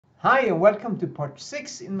Hi and welcome to part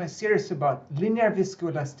 6 in my series about linear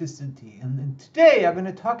viscoelasticity. And today I'm going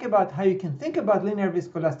to talk about how you can think about linear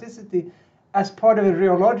viscoelasticity as part of a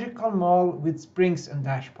rheological model with springs and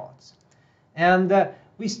dashpots. And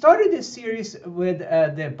we started this series with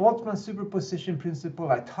the Boltzmann superposition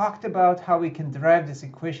principle. I talked about how we can derive this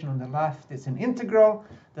equation on the left. It's an integral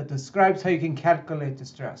that describes how you can calculate the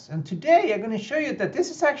stress. And today I'm going to show you that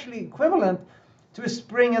this is actually equivalent to a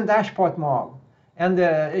spring and dashpot model. And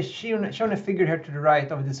it's shown a figure here to the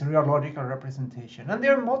right of this rheological representation. And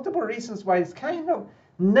there are multiple reasons why it's kind of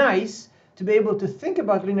nice to be able to think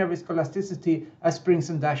about linear viscoelasticity as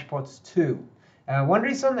springs and dashpots too. One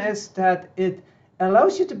reason is that it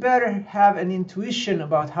allows you to better have an intuition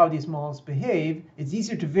about how these models behave. It's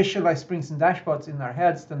easier to visualize springs and dashpots in our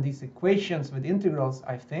heads than these equations with integrals,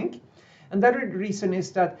 I think. And the other reason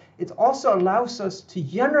is that it also allows us to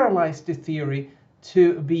generalize the theory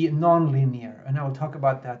to be nonlinear, and I will talk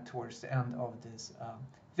about that towards the end of this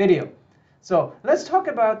video. So let's talk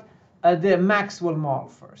about the Maxwell model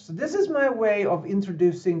first. So this is my way of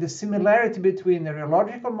introducing the similarity between the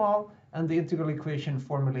rheological model and the integral equation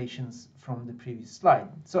formulations from the previous slide.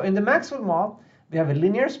 So in the Maxwell model, we have a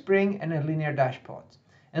linear spring and a linear dashpot.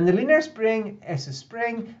 And the linear spring is a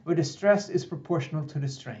spring where the stress is proportional to the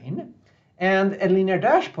strain. And a linear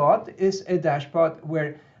dashpot is a dashpot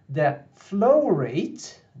where the flow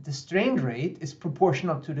rate, the strain rate, is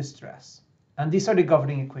proportional to the stress. And these are the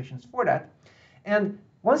governing equations for that. And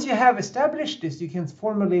once you have established this, you can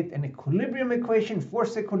formulate an equilibrium equation,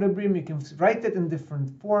 force equilibrium. You can write it in different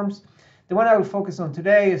forms. The one I will focus on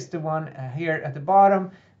today is the one here at the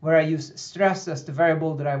bottom, where I use stress as the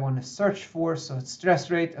variable that I want to search for. So it's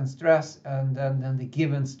stress rate and stress, and then the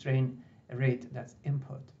given strain rate that's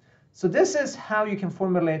input. So this is how you can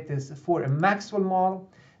formulate this for a Maxwell model.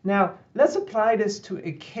 Now, let's apply this to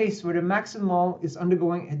a case where the Maxwell model is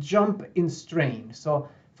undergoing a jump in strain. So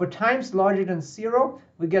for times larger than 0,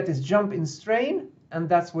 we get this jump in strain, and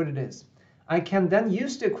that's what it is. I can then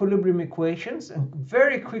use the equilibrium equations and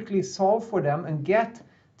very quickly solve for them and get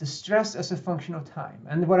the stress as a function of time.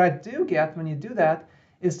 And what I do get when you do that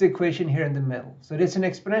is the equation here in the middle. So it's an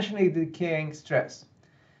exponentially decaying stress.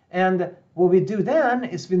 And what we do then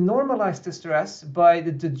is we normalize the stress by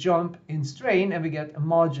the jump in strain, and we get a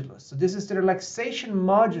modulus. So this is the relaxation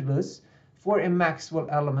modulus for a Maxwell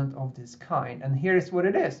element of this kind. And here's what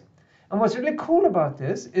it is. And what's really cool about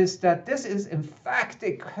this is that this is in fact the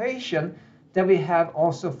equation that we have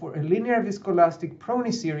also for a linear viscoelastic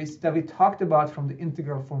Prony series that we talked about from the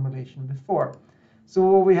integral formulation before. So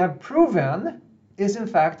what we have proven is in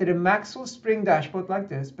fact that a Maxwell spring dashpot like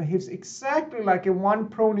this behaves exactly like a one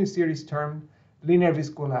Prony series term linear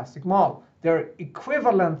viscoelastic model. They're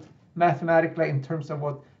equivalent mathematically in terms of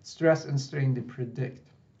what stress and strain they predict.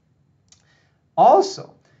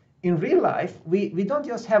 Also, in real life, we don't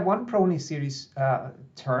just have one Prony series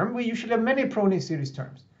term. We usually have many Prony series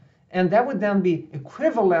terms. And that would then be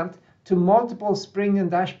equivalent to multiple spring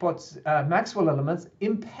and dashpots Maxwell elements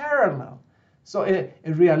in parallel. So a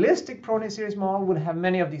realistic Prony series model would have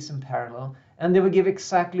many of these in parallel, and they would give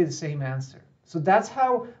exactly the same answer. So that's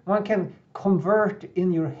how one can convert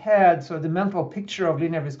in your head, so the mental picture of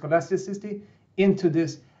linear viscoelasticity into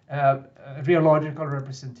this rheological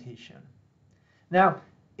representation. Now,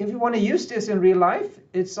 if you want to use this in real life,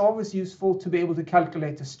 it's always useful to be able to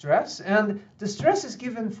calculate the stress. And the stress is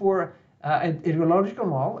given for a rheological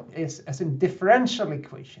model as a differential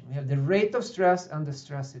equation. We have the rate of stress and the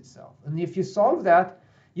stress itself. And if you solve that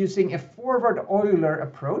using a forward Euler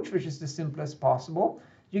approach, which is the simplest possible,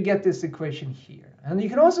 you get this equation here. And you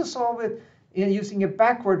can also solve it using a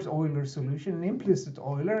backwards Euler solution, an implicit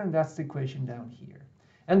Euler, and that's the equation down here.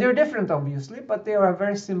 And they're different, obviously, but they are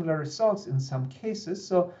very similar results in some cases.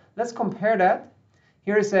 So let's compare that.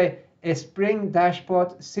 Here is a spring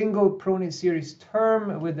dashpot single Prony series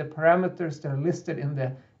term with the parameters that are listed in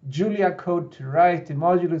the Julia code to the right. The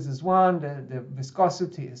modulus is 1, the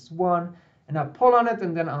viscosity is 1, and I pull on it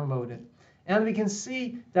and then unload it. And we can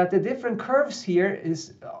see that the different curves here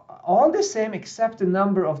is all the same except the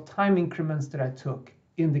number of time increments that I took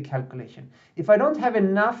in the calculation. If I don't have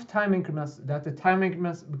enough time increments, that the time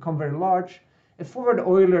increments become very large, a forward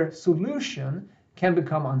Euler solution can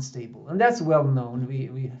become unstable. And that's well known.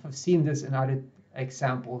 We have seen this in other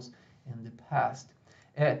examples in the past.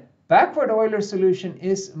 A backward Euler solution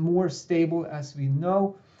is more stable, as we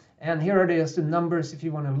know. And here are just the numbers if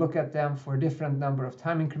you want to look at them for a different number of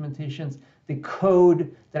time incrementations. The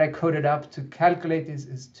code that I coded up to calculate this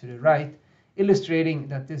is to the right, illustrating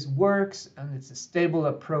that this works and it's a stable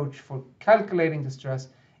approach for calculating the stress.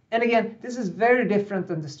 And again, this is very different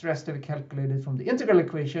than the stress that we calculated from the integral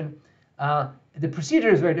equation. the procedure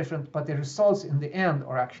is very different, but the results in the end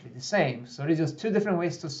are actually the same. So there's just two different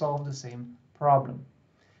ways to solve the same problem.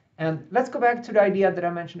 And let's go back to the idea that I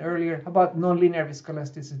mentioned earlier about nonlinear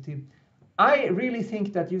viscoelasticity. I really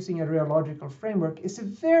think that using a rheological framework is a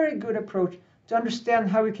very good approach to understand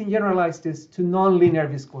how we can generalize this to nonlinear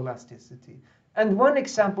viscoelasticity. And one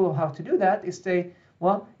example of how to do that is say,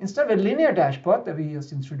 well, instead of a linear dashpot that we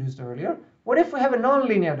just introduced earlier, what if we have a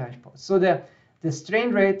nonlinear dashpot? So the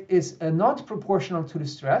strain rate is not proportional to the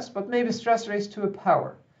stress, but maybe stress raised to a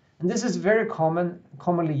power. And this is very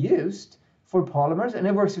commonly used for polymers, and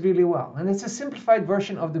it works really well. And it's a simplified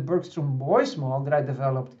version of the Bergstrom-Boyce model that I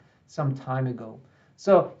developed some time ago.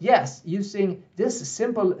 So yes, using this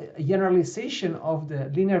simple generalization of the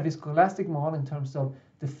linear viscoelastic model in terms of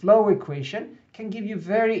the flow equation can give you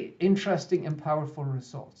very interesting and powerful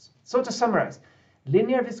results. So to summarize,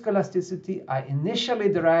 linear viscoelasticity I initially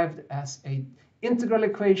derived as an integral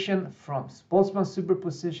equation from Boltzmann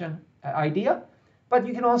superposition idea, but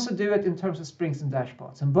you can also do it in terms of springs and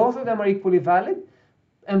dashpots. And both of them are equally valid,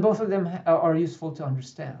 and both of them are useful to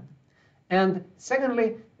understand. And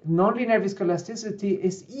secondly, nonlinear viscoelasticity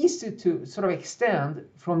is easy to sort of extend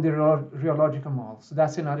from the rheological model. So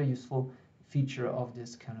that's another useful feature of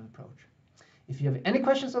this kind of approach. If you have any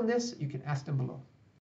questions on this, you can ask them below.